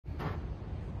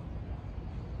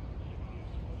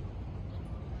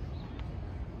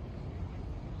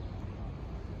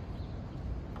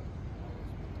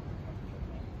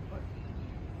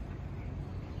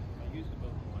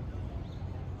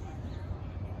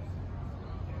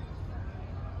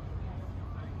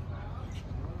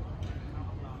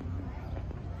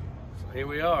Here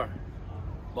we are,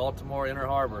 Baltimore Inner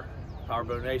Harbor.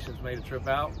 Powerboat Nation's made a trip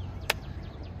out.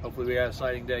 Hopefully we got a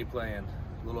sighting day planned.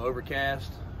 A little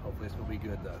overcast. Hopefully it's gonna be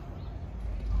good though.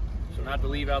 So not to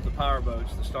leave out the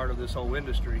powerboats, the start of this whole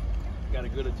industry. Got a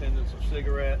good attendance of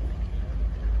Cigarette,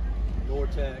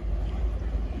 Nortec,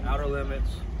 Outer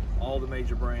Limits, all the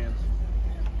major brands.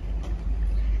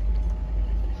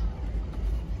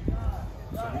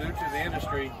 So new to the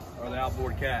industry are the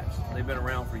outboard cats. They've been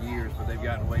around for years, but they've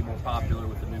gotten way more popular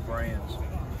with the new brands.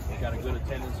 We've got a good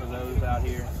attendance of those out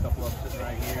here, a couple of them sitting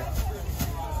right here.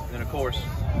 And then of course,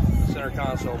 the center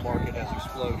console market has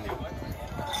exploded.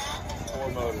 4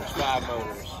 motors, 5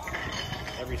 motors,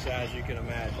 every size you can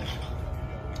imagine.